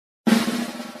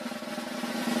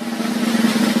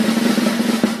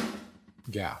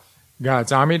GAPH,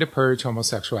 God's Army to Purge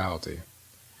Homosexuality.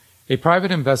 A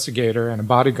private investigator and a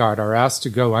bodyguard are asked to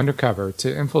go undercover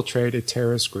to infiltrate a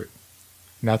terrorist group.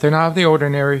 Nothing out of the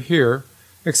ordinary here,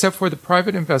 except for the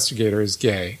private investigator is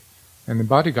gay and the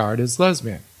bodyguard is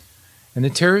lesbian, and the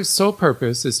terrorist's sole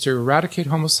purpose is to eradicate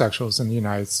homosexuals in the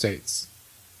United States.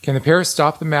 Can the pair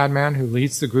stop the madman who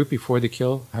leads the group before they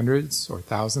kill hundreds or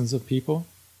thousands of people?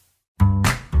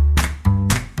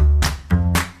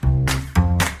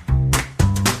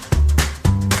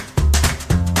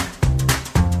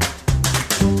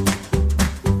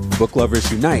 Book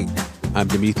Lovers Unite. I'm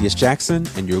Demethius Jackson,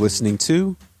 and you're listening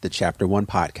to the Chapter 1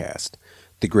 podcast.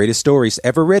 The greatest stories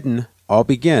ever written all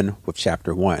begin with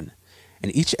Chapter 1.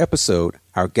 In each episode,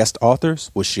 our guest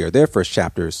authors will share their first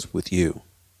chapters with you.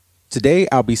 Today,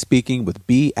 I'll be speaking with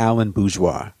B. Alan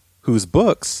Bouregois, whose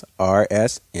books are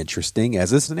as interesting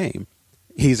as his name.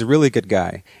 He's a really good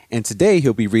guy, and today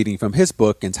he'll be reading from his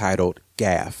book entitled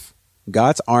GAPH,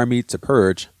 God's Army to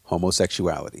Purge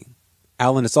Homosexuality.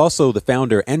 Alan is also the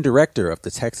founder and director of the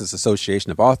Texas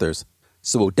Association of Authors,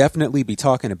 so we'll definitely be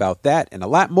talking about that and a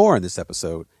lot more in this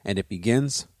episode, and it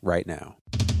begins right now.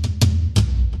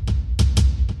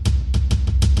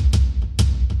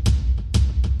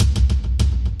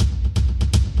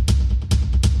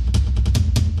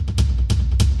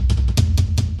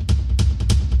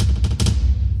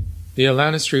 The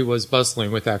Atlanta street was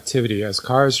bustling with activity as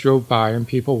cars drove by and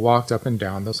people walked up and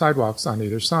down the sidewalks on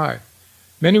either side.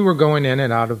 Many were going in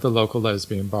and out of the local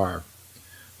lesbian bar.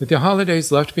 With the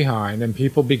holidays left behind and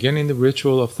people beginning the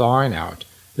ritual of thawing out,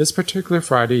 this particular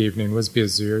Friday evening was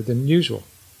busier than usual.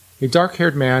 A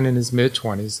dark-haired man in his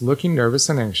mid-20s, looking nervous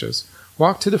and anxious,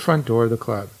 walked to the front door of the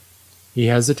club. He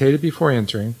hesitated before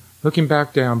entering, looking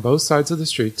back down both sides of the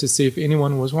street to see if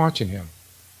anyone was watching him.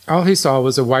 All he saw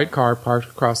was a white car parked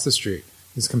across the street,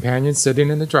 his companion sitting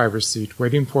in the driver's seat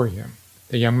waiting for him.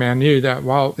 The young man knew that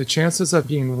while the chances of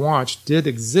being watched did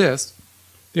exist,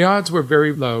 the odds were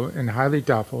very low and highly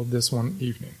doubtful this one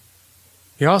evening.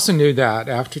 He also knew that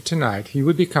after tonight he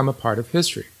would become a part of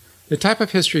history, the type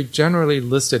of history generally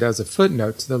listed as a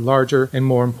footnote to the larger and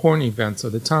more important events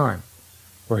of the time.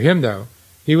 For him, though,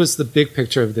 he was the big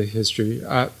picture of the history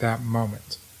at that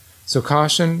moment. So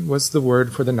caution was the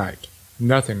word for the night.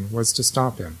 Nothing was to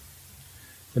stop him.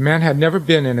 The man had never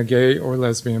been in a gay or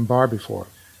lesbian bar before.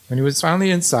 When he was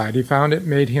finally inside, he found it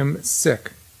made him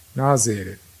sick,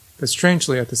 nauseated. But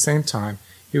strangely, at the same time,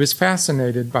 he was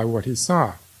fascinated by what he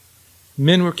saw.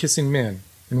 Men were kissing men,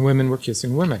 and women were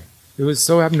kissing women. It was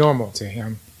so abnormal to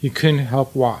him, he couldn't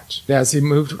help watch, as he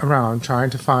moved around trying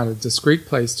to find a discreet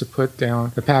place to put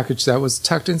down the package that was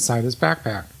tucked inside his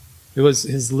backpack. It was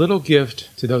his little gift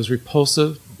to those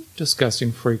repulsive,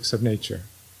 disgusting freaks of nature.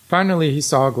 Finally, he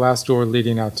saw a glass door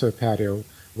leading out to a patio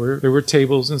where there were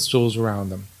tables and stools around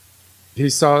them. He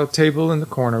saw a table in the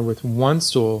corner with one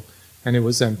stool, and it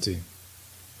was empty.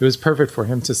 It was perfect for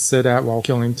him to sit at while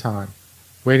killing time,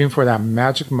 waiting for that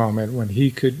magic moment when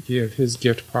he could give his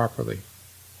gift properly.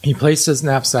 He placed his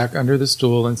knapsack under the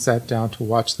stool and sat down to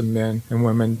watch the men and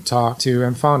women talk to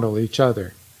and fondle each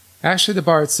other. Actually, the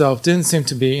bar itself didn't seem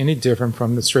to be any different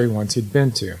from the straight ones he'd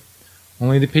been to.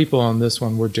 Only the people on this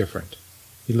one were different.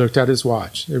 He looked at his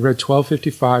watch. It read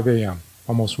 12:55 a.m.,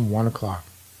 almost 1 o'clock.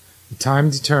 The time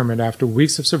determined after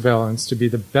weeks of surveillance to be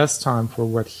the best time for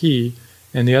what he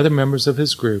and the other members of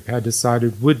his group had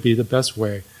decided would be the best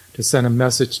way to send a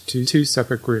message to two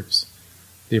separate groups,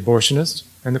 the abortionists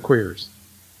and the queers.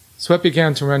 Sweat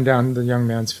began to run down the young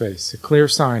man's face, a clear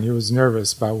sign he was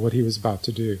nervous about what he was about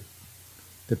to do.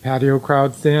 The patio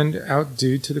crowd thinned out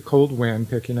due to the cold wind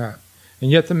picking up,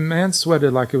 and yet the man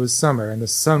sweated like it was summer and the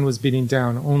sun was beating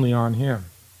down only on him.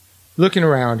 Looking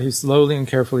around, he slowly and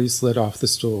carefully slid off the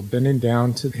stool, bending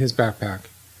down to his backpack.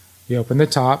 He opened the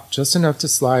top just enough to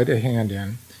slide a hand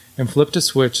in and flipped a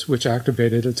switch which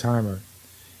activated a timer.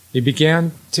 He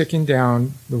began ticking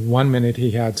down the 1 minute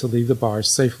he had to leave the bar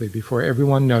safely before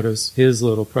everyone noticed his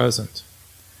little present.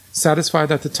 Satisfied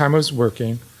that the timer was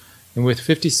working, and with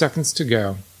 50 seconds to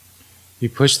go, he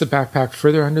pushed the backpack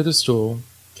further under the stool.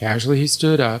 Casually he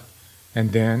stood up,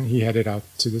 and then he headed out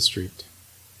to the street.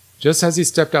 Just as he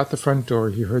stepped out the front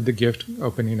door, he heard the gift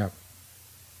opening up.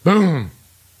 Boom!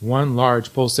 One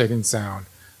large pulsating sound,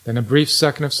 then a brief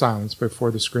second of silence before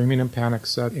the screaming and panic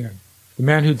set in. The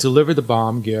man who delivered the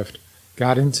bomb gift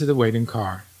got into the waiting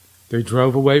car. They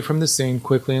drove away from the scene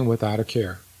quickly and without a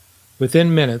care.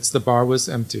 Within minutes, the bar was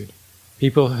emptied.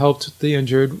 People helped the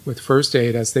injured with first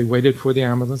aid as they waited for the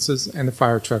ambulances and the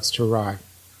fire trucks to arrive.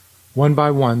 One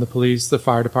by one, the police, the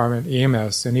fire department,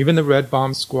 EMS, and even the Red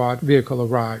Bomb Squad vehicle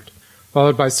arrived,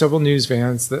 followed by several news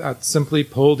vans that simply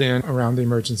pulled in around the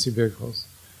emergency vehicles.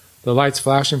 The lights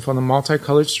flashing from the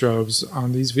multicolored strobes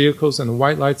on these vehicles and the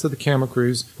white lights of the camera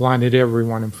crews blinded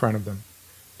everyone in front of them.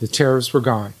 The terrorists were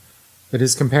gone, but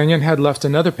his companion had left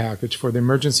another package for the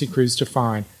emergency crews to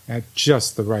find at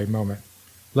just the right moment.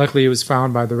 Luckily, it was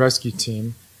found by the rescue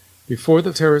team. Before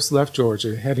the terrorists left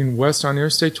Georgia, heading west on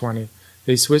Interstate 20,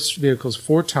 they switched vehicles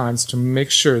 4 times to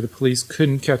make sure the police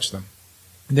couldn't catch them.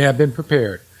 They had been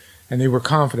prepared, and they were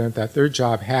confident that their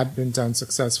job had been done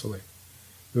successfully.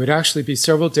 It would actually be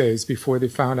several days before they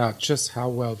found out just how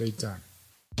well they'd done.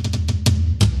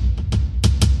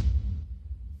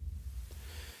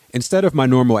 Instead of my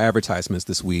normal advertisements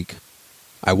this week,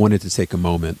 I wanted to take a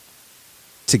moment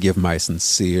to give my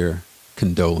sincere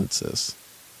condolences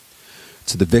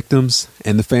to the victims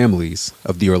and the families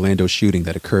of the Orlando shooting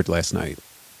that occurred last night.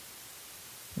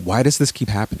 Why does this keep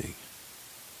happening?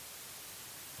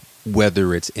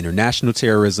 Whether it's international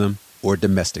terrorism or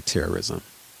domestic terrorism,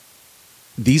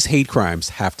 these hate crimes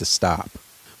have to stop,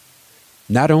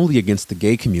 not only against the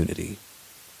gay community,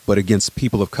 but against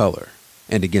people of color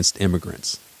and against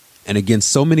immigrants, and against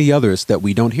so many others that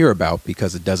we don't hear about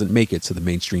because it doesn't make it to the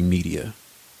mainstream media.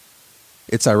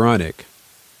 It's ironic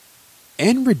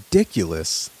and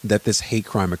ridiculous that this hate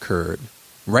crime occurred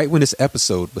right when this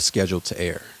episode was scheduled to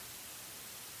air.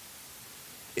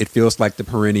 It feels like the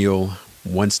perennial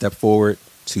 1 step forward,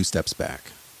 2 steps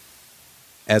back.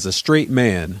 As a straight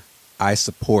man, I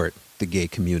support the gay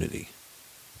community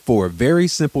for a very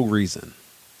simple reason.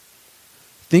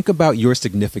 Think about your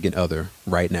significant other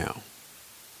right now.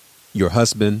 Your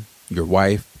husband, your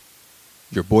wife,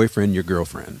 your boyfriend, your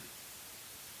girlfriend.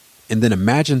 And then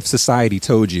imagine society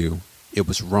told you it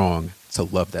was wrong to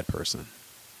love that person.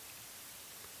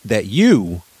 That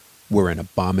you were an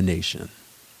abomination.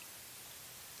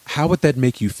 How would that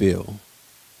make you feel?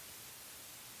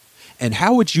 And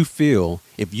how would you feel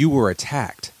if you were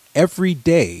attacked every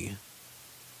day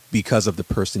because of the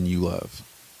person you love?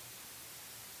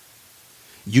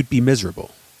 You'd be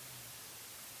miserable.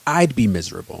 I'd be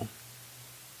miserable.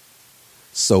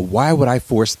 So why would I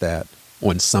force that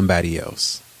on somebody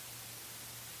else?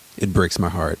 It breaks my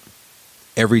heart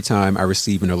every time I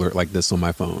receive an alert like this on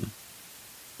my phone,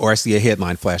 or I see a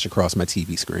headline flash across my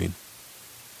TV screen.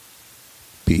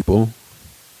 People,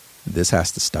 this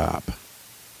has to stop.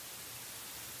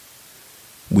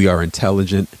 We are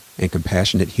intelligent and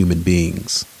compassionate human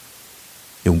beings,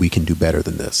 and we can do better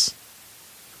than this.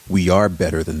 We are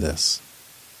better than this.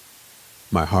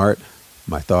 My heart,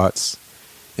 my thoughts,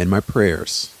 and my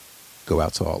prayers go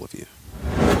out to all of you.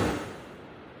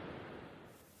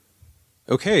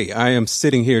 Okay, I am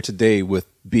sitting here today with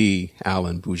B.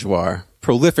 Alan Bouregois,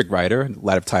 prolific writer, a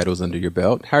lot of titles under your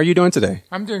belt. How are you doing today?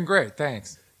 I'm doing great,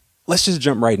 thanks. Let's just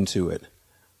jump right into it.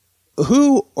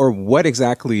 Who or what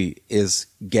exactly is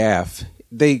GAPH?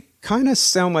 They kind of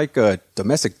sound like a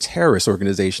domestic terrorist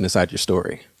organization inside your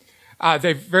story.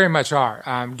 They very much are.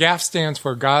 GAPH stands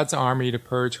for God's Army to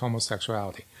Purge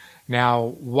Homosexuality.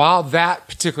 Now, while that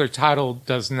particular title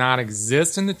does not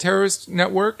exist in the terrorist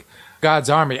network, God's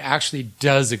Army actually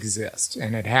does exist,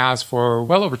 and it has for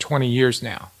well over 20 years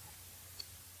now.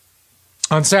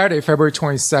 On Saturday, February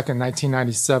 22nd,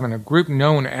 1997, a group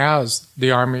known as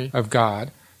the Army of God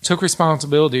took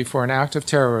responsibility for an act of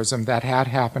terrorism that had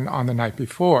happened on the night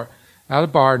before at a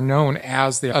bar known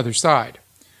as the Other Side.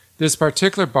 This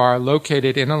particular bar,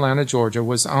 located in Atlanta, Georgia,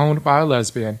 was owned by a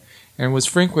lesbian and was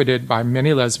frequented by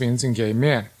many lesbians and gay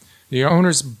men. The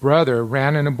owner's brother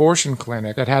ran an abortion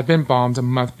clinic that had been bombed a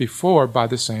month before by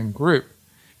the same group.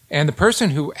 And the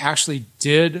person who actually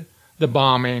did the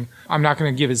bombing, I'm not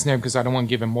going to give his name because I don't want to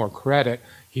give him more credit.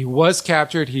 He was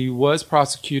captured. He was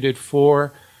prosecuted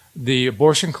for the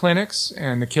abortion clinics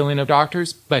and the killing of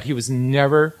doctors, but he was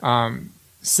never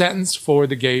sentenced for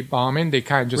the gay bombing. They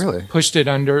kind of just pushed it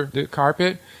under the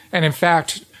carpet. And in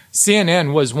fact,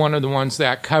 CNN was one of the ones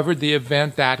that covered the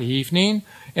event that evening,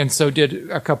 and so did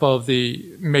a couple of the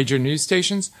major news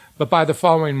stations. But by the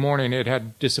following morning, it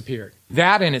had disappeared.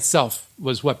 That in itself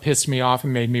was what pissed me off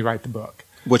and made me write the book.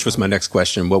 Which was my next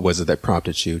question. What was it that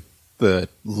prompted you? The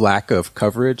lack of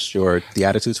coverage or the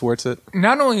attitude towards it?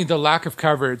 Not only the lack of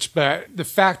coverage, but the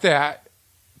fact that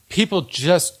people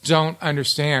just don't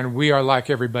understand we are like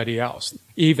everybody else.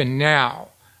 Even now,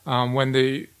 when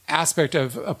the aspect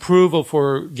of approval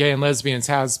for gay and lesbians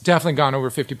has definitely gone over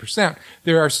 50%,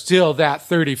 there are still that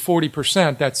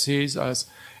 30-40% that sees us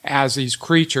as these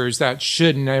creatures that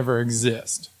should never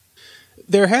exist.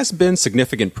 There has been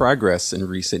significant progress in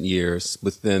recent years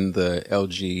within the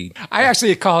LG. I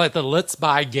actually call it the let's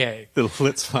buy gay. The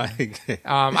let's buy gay.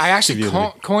 I actually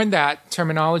coined that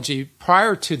terminology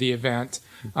prior to the event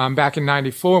back in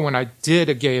 '94 when I did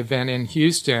a gay event in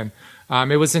Houston.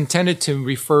 It was intended to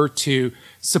refer to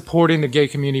supporting the gay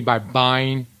community by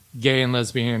buying gay and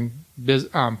lesbian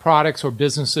products or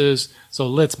businesses. So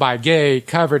Let's Buy Gay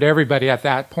covered everybody at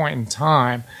that point in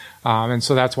time. And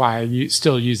so that's why I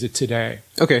still use it today.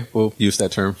 Okay, we'll use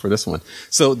that term for this one.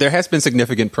 So there has been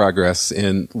significant progress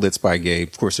in Let's Buy Gay.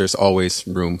 Of course, there's always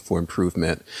room for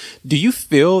improvement. Do you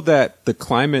feel that the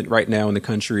climate right now in the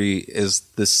country is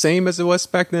the same as it was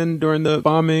back then during the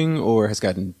bombing, or has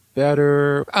gotten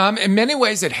better? In many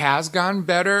ways, it has gotten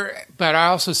better, but I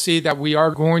also see that we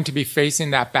are going to be facing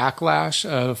that backlash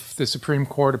of the Supreme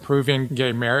Court approving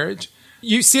gay marriage.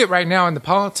 You see it right now in the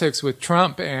politics with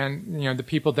Trump and, the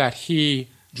people that he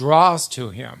draws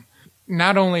to him.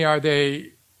 Not only are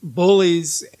they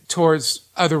bullies towards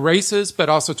other races, but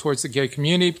also towards the gay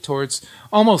community, towards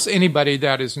almost anybody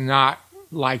that is not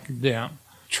like them.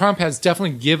 Trump has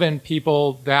definitely given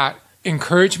people that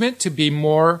encouragement to be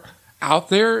more out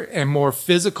there and more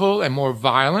physical and more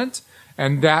violent.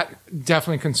 And that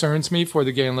definitely concerns me for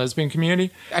the gay and lesbian community.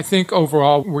 I think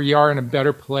overall we are in a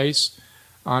better place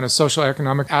on a social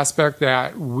economic aspect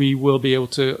that we will be able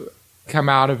to come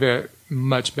out of it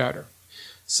much better.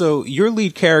 So your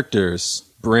lead characters,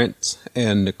 Brent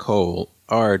and Nicole,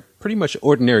 are pretty much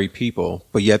ordinary people,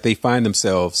 but yet they find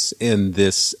themselves in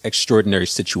this extraordinary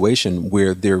situation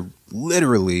where they're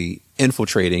literally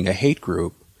infiltrating a hate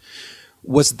group.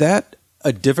 Was that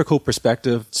a difficult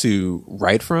perspective to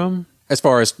write from as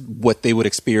far as what they would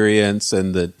experience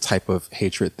and the type of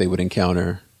hatred they would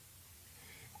encounter?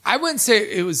 I wouldn't say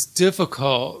it was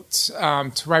difficult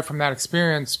to write from that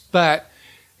experience, but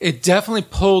it definitely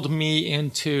pulled me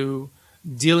into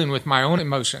dealing with my own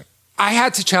emotion. I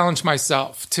had to challenge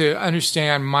myself to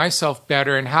understand myself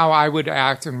better and how I would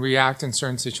act and react in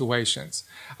certain situations.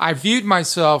 I viewed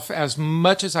myself as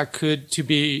much as I could to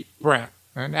be Brent,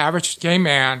 an average gay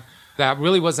man that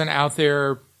really wasn't out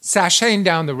there sashaying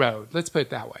down the road. Let's put it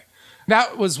that way.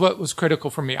 That was what was critical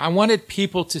for me. I wanted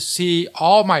people to see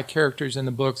all my characters in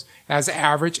the books as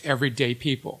average, everyday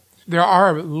people. There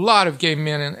are a lot of gay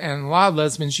men and a lot of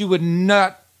lesbians. You would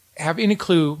not have any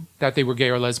clue that they were gay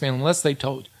or lesbian unless they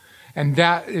told you. And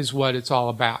that is what it's all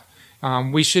about.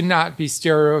 We should not be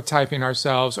stereotyping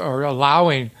ourselves or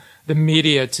allowing the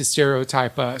media to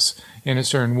stereotype us in a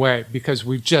certain way because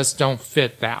we just don't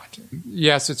fit that.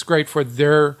 Yes, it's great for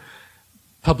their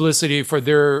publicity, for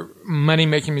their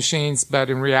money-making machines, but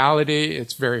in reality,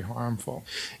 it's very harmful.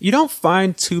 You don't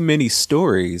find too many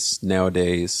stories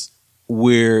nowadays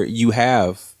where you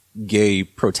have gay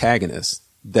protagonists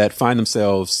that find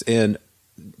themselves in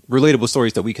relatable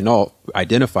stories that we can all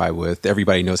identify with.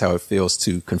 Everybody knows how it feels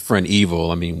to confront evil.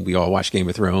 I mean, we all watch Game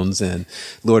of Thrones and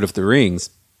Lord of the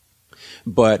Rings.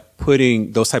 But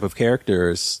putting those type of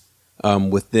characters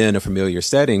within a familiar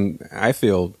setting, I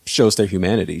feel shows their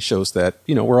humanity, shows that,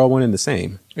 we're all one and the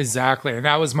same. Exactly. And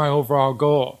that was my overall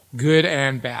goal, good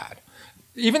and bad.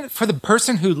 Even for the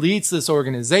person who leads this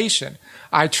organization,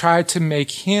 I tried to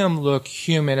make him look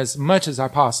human as much as I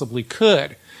possibly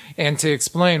could and to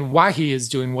explain why he is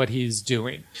doing what he's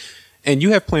doing. And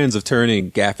you have plans of turning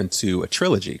GAPH into a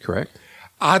trilogy, correct?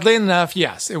 Oddly enough,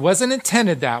 yes. It wasn't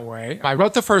intended that way. I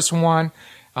wrote the first one.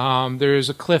 There's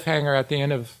a cliffhanger at the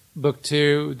end of book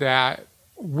 2 that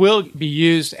will be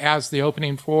used as the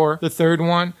opening for the third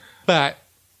one, but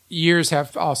years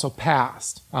have also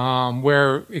passed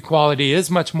where equality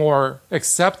is much more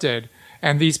accepted,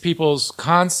 and these people's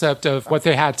concept of what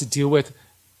they had to deal with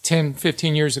 10,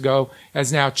 15 years ago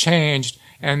has now changed,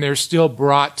 and they're still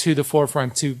brought to the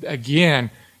forefront to, again,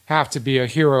 have to be a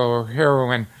hero or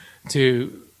heroine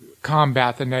to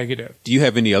combat the negative. Do you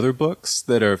have any other books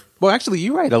that are... Well, actually,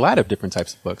 you write a lot of different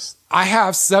types of books. I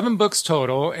have 7 books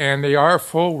total, and they are a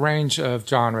full range of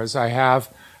genres. I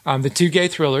have the 2 gay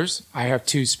thrillers. I have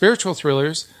 2 spiritual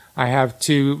thrillers. I have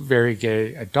 2 very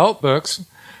gay adult books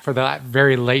for that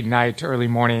very late night, early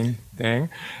morning thing.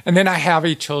 And then I have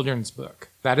a children's book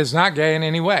that is not gay in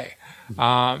any way.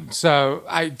 So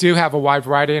I do have a wide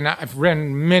variety, and I've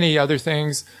written many other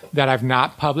things that I've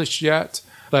not published yet,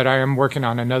 but I am working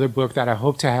on another book that I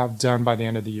hope to have done by the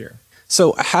end of the year.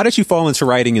 So how did you fall into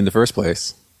writing in the first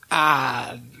place?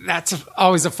 That's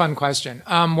always a fun question.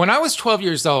 When I was 12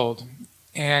 years old,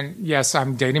 and yes,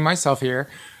 I'm dating myself here,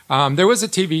 there was a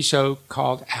TV show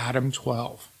called Adam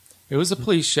 12. It was a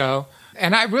police show,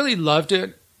 and I really loved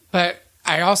it, but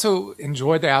I also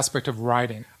enjoyed the aspect of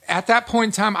writing. At that point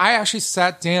in time, I actually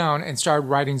sat down and started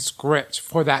writing scripts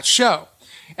for that show,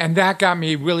 and that got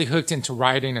me really hooked into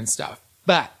writing and stuff.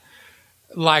 But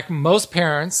like most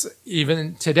parents,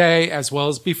 even today as well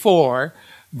as before,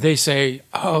 they say,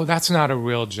 oh, that's not a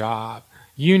real job.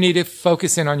 You need to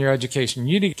focus in on your education.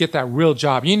 You need to get that real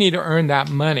job. You need to earn that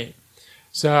money.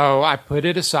 So I put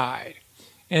it aside.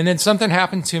 And then something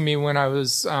happened to me when I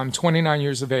was 29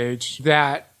 years of age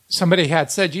that somebody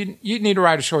had said, you need to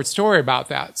write a short story about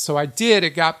that. So I did.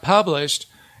 It got published,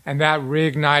 and that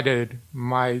reignited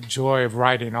my joy of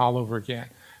writing all over again.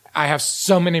 I have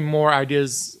so many more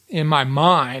ideas in my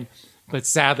mind, but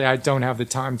sadly, I don't have the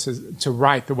time to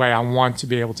write the way I want to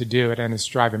be able to do it, and it's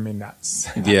driving me nuts.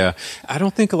 Yeah. I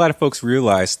don't think a lot of folks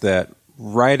realize that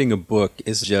writing a book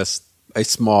is just a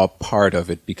small part of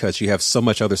it, because you have so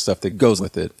much other stuff that goes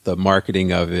with it. The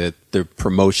marketing of it, the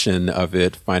promotion of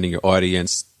it, finding your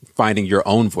audience, finding your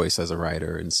own voice as a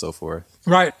writer, and so forth.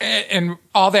 Right. And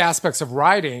all the aspects of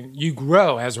writing, you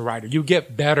grow as a writer. You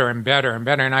get better and better and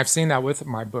better. And I've seen that with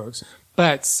my books.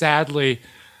 But sadly,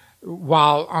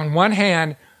 while on one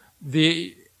hand,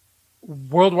 the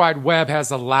World Wide Web has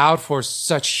allowed for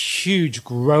such huge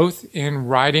growth in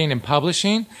writing and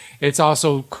publishing, it's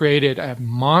also created a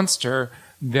monster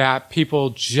that people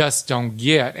just don't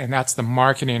get, and that's the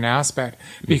marketing aspect,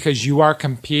 because you are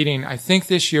competing. I think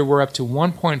this year we're up to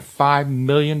 1.5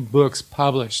 million books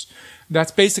published.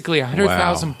 That's basically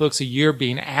 100,000 books a year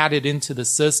being added into the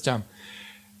system.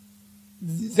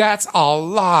 That's a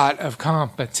lot of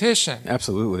competition.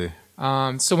 Absolutely.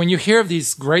 So when you hear of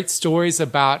these great stories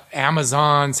about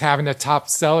Amazon's having the top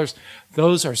sellers,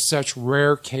 those are such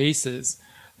rare cases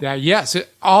that, yes,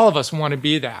 all of us want to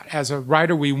be that. As a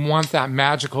writer, we want that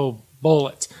magical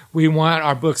bullet. We want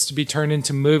our books to be turned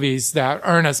into movies that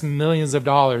earn us millions of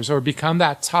dollars or become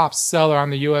that top seller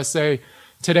on the USA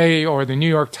Today or the New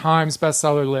York Times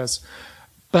bestseller list.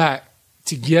 But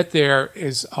to get there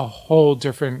is a whole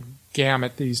different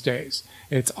gamut these days.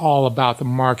 It's all about the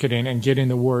marketing and getting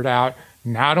the word out,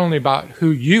 not only about who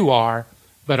you are,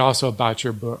 but also about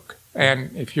your book.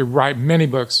 And if you write many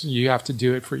books, you have to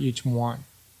do it for each one.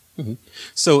 Mm-hmm.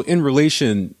 So in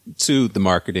relation to the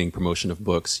marketing promotion of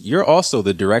books, you're also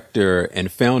the director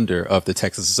and founder of the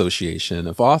Texas Association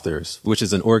of Authors, which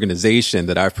is an organization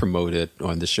that I've promoted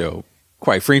on the show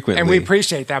quite frequently. And we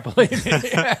appreciate that, believe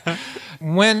me.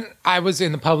 When I was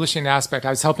in the publishing aspect, I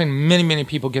was helping many, many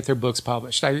people get their books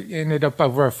published. I ended up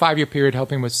over a 5-year period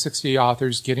helping with 60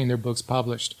 authors getting their books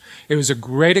published. It was a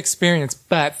great experience,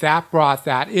 but that brought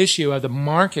that issue of the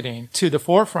marketing to the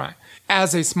forefront.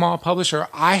 As a small publisher,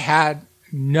 I had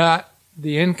not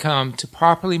the income to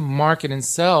properly market and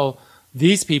sell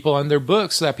these people and their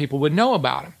books so that people would know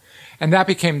about them. And that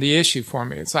became the issue for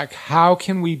me. It's like, how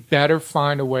can we better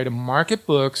find a way to market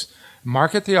books,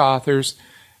 market the authors?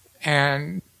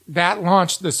 And that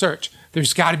launched the search.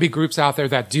 There's got to be groups out there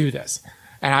that do this.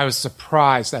 And I was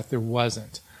surprised that there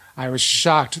wasn't. I was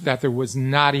shocked that there was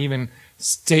not even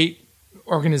state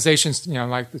organizations,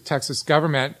 like the Texas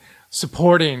government,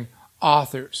 supporting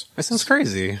authors. That sounds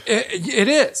crazy. It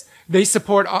is. They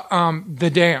support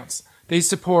the dance. They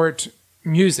support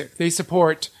music. They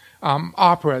support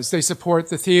operas. They support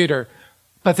the theater.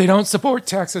 But they don't support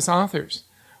Texas authors,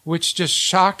 which just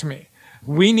shocked me.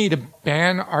 We need to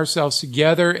band ourselves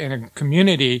together in a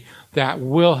community that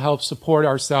will help support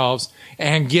ourselves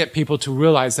and get people to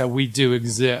realize that we do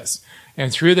exist.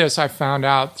 And through this, I found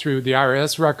out through the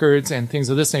IRS records and things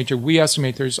of this nature, we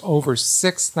estimate there's over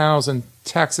 6,000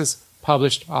 Texas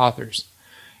published authors.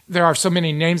 There are so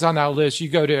many names on that list. You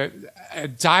go to a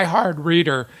diehard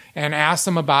reader and ask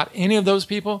them about any of those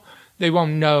people, they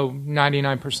won't know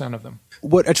 99% of them.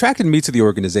 What attracted me to the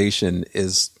organization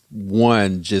is,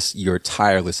 one, just your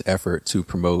tireless effort to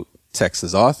promote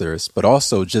Texas authors, but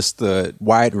also just the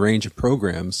wide range of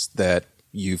programs that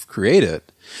you've created.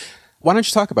 Why don't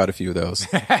you talk about a few of those?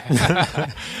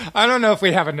 I don't know if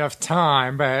we have enough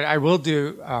time, but I will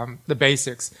do the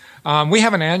basics. We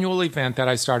have an annual event that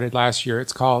I started last year.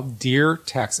 It's called Dear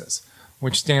Texas,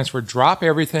 which stands for Drop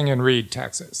Everything and Read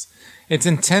Texas. It's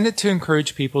intended to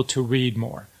encourage people to read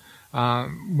more.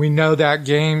 We know that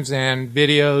games and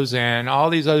videos and all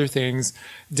these other things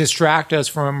distract us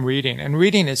from reading. And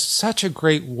reading is such a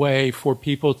great way for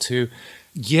people to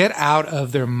get out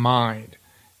of their mind.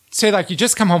 Say like you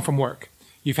just come home from work.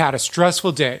 You've had a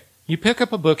stressful day. You pick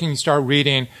up a book and you start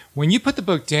reading. When you put the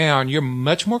book down, you're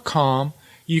much more calm.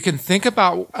 You can think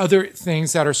about other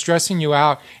things that are stressing you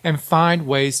out and find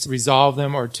ways to resolve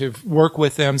them or to work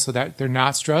with them so that they're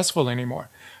not stressful anymore.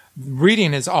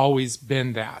 Reading has always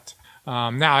been that.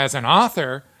 Now, as an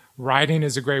author, writing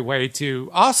is a great way to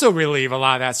also relieve a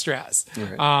lot of that stress.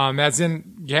 Right. As in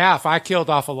GAPH, I killed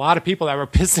off a lot of people that were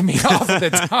pissing me off at the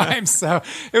time. So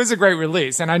it was a great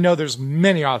release. And I know there's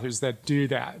many authors that do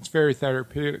that. It's very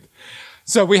therapeutic.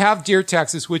 So we have Dear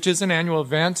Texas, which is an annual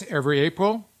event every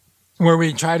April where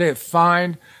we try to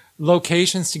find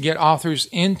locations to get authors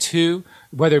into,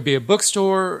 whether it be a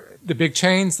bookstore, the big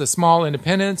chains, the small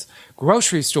independents,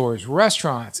 grocery stores,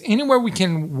 restaurants, anywhere we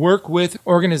can work with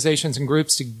organizations and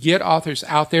groups to get authors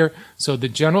out there so the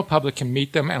general public can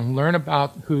meet them and learn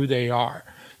about who they are.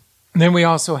 And then we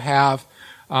also have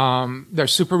their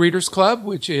Super Readers Club,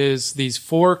 which is these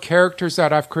 4 characters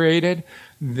that I've created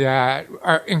that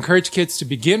encourage kids to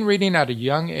begin reading at a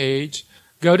young age.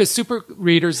 Go to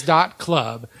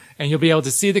superreaders.club and you'll be able to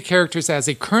see the characters as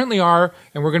they currently are.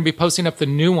 And we're going to be posting up the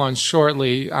new ones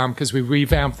shortly because we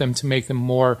revamped them to make them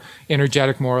more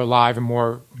energetic, more alive, and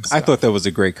more stuff. I thought that was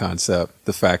a great concept.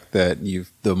 The fact that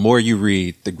the more you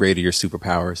read, the greater your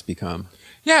superpowers become.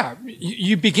 Yeah,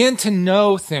 you begin to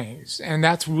know things, and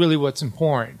that's really what's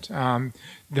important.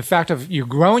 The fact of you're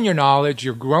growing your knowledge,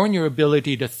 you're growing your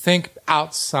ability to think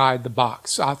outside the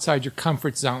box, outside your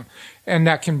comfort zone. And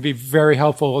that can be very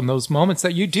helpful in those moments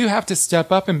that you do have to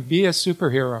step up and be a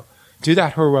superhero, do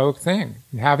that heroic thing.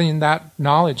 And having that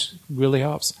knowledge really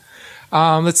helps.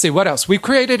 Let's see, what else? We've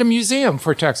created a museum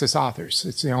for Texas authors.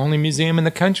 It's the only museum in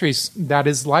the country that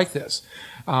is like this.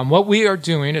 What we are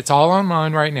doing, it's all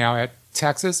online right now at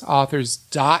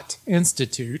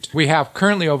texasauthors.institute. We have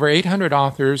currently over 800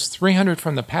 authors, 300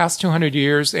 from the past 200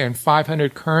 years, and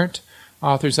 500 current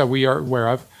authors that we are aware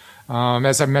of.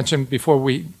 As I mentioned before,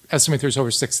 we estimate there's over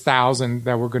 6,000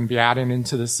 that we're going to be adding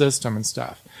into the system and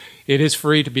stuff. It is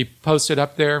free to be posted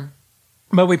up there,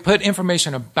 but we put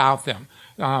information about them,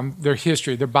 their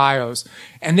history, their bios,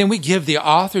 and then we give the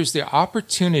authors the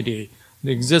opportunity,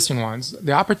 the existing ones,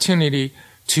 the opportunity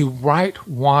to write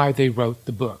why they wrote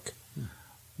the book.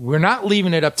 We're not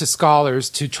leaving it up to scholars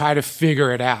to try to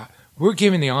figure it out. We're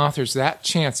giving the authors that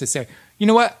chance to say, you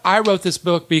know what, I wrote this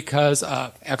book because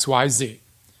of X, Y, Z.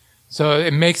 So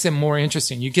it makes it more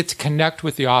interesting. You get to connect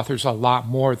with the authors a lot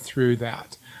more through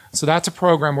that. So that's a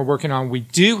program we're working on. We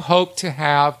do hope to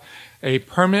have a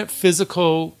permanent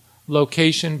physical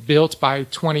location built by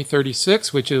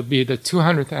 2036, which will be the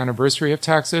 200th anniversary of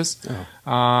Texas.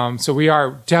 Oh. So we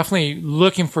are definitely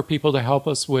looking for people to help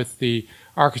us with the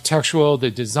architectural, the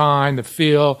design, the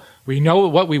feel. We know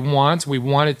what we want. We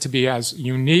want it to be as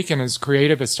unique and as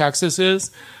creative as Texas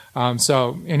is.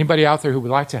 So anybody out there who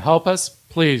would like to help us,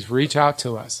 please reach out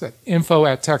to us at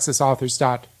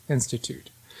info@texasauthors.institute.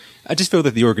 I just feel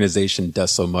that the organization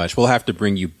does so much. We'll have to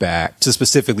bring you back to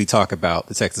specifically talk about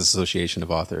the Texas Association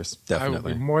of Authors. Definitely. I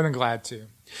would be more than glad to.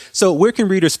 So where can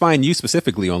readers find you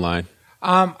specifically online?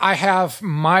 I have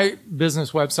my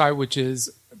business website, which is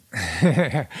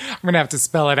I'm going to have to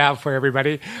spell it out for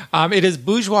everybody. It is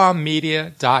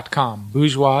bourgeoismedia.com.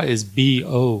 Bourgeois is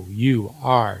BOURGEOIS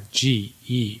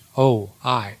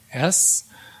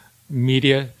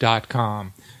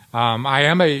media.com. I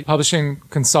am a publishing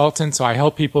consultant, so I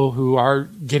help people who are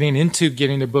getting into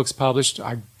getting their books published.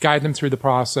 I guide them through the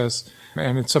process,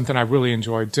 and it's something I really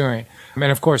enjoy doing. And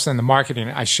of course, in the marketing,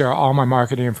 I share all my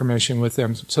marketing information with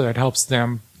them so that it helps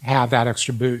them have that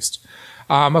extra boost.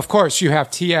 Of course, you have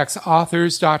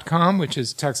txauthors.com, which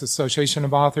is Texas Association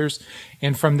of Authors.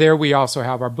 And from there, we also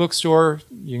have our bookstore.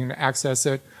 You can access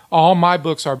it. All my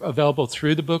books are available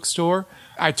through the bookstore.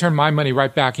 I turn my money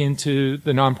right back into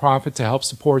the nonprofit to help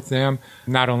support them.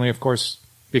 Not only, of course,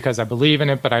 because I believe in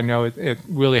it, but I know it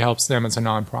really helps them as a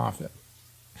nonprofit.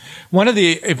 One of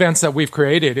the events that we've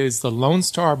created is the Lone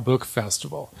Star Book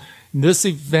Festival. This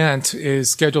event is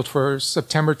scheduled for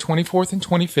September 24th and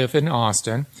 25th in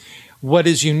Austin. What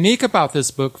is unique about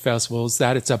this book festival is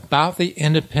that it's about the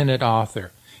independent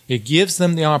author. It gives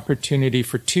them the opportunity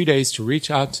for 2 days to reach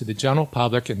out to the general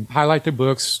public and highlight their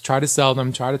books, try to sell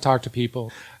them, try to talk to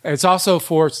people. It's also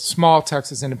for small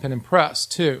Texas independent press,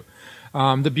 too.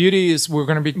 The beauty is we're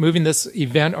going to be moving this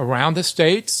event around the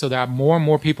state so that more and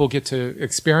more people get to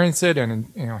experience it and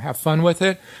have fun with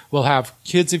it. We'll have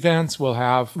kids events. We'll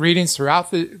have readings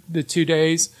throughout the 2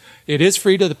 days. It is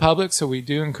free to the public, so we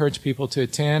do encourage people to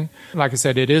attend. Like I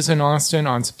said, it is in Austin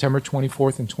on September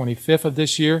 24th and 25th of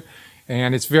this year.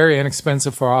 And it's very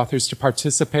inexpensive for authors to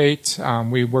participate.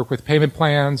 We work with payment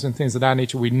plans and things of that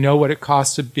nature. We know what it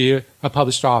costs to be a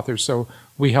published author, so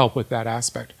we help with that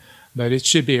aspect. But it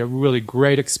should be a really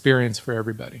great experience for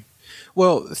everybody.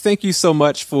 Well, thank you so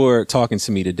much for talking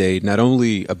to me today, not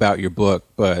only about your book,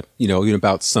 but, even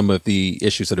about some of the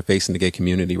issues that are facing the gay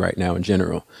community right now in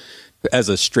general. As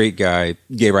a straight guy,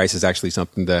 gay rights is actually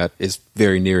something that is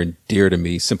very near and dear to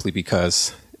me simply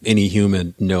because any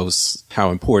human knows how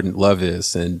important love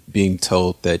is, and being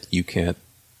told that you can't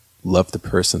love the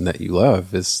person that you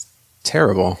love is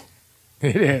terrible.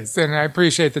 It is, and I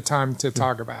appreciate the time to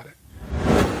talk about it.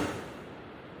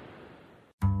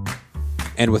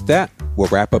 And with that, we'll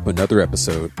wrap up another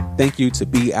episode. Thank you to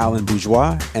B. Allen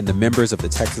Bourgeois and the members of the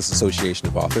Texas Association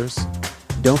of Authors.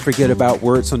 Don't forget about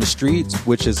Words on the Streets,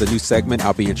 which is a new segment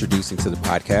I'll be introducing to the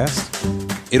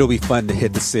podcast. It'll be fun to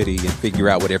hit the city and figure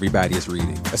out what everybody is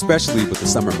reading, especially with the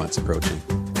summer months approaching.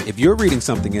 If you're reading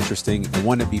something interesting and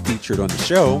want to be featured on the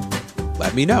show,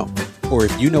 let me know. Or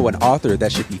if you know an author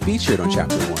that should be featured on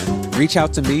Chapter 1, reach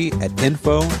out to me at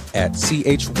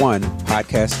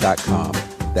info@ch1podcast.com.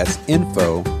 That's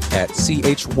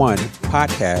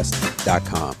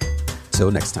info@ch1podcast.com.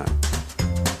 Till next time.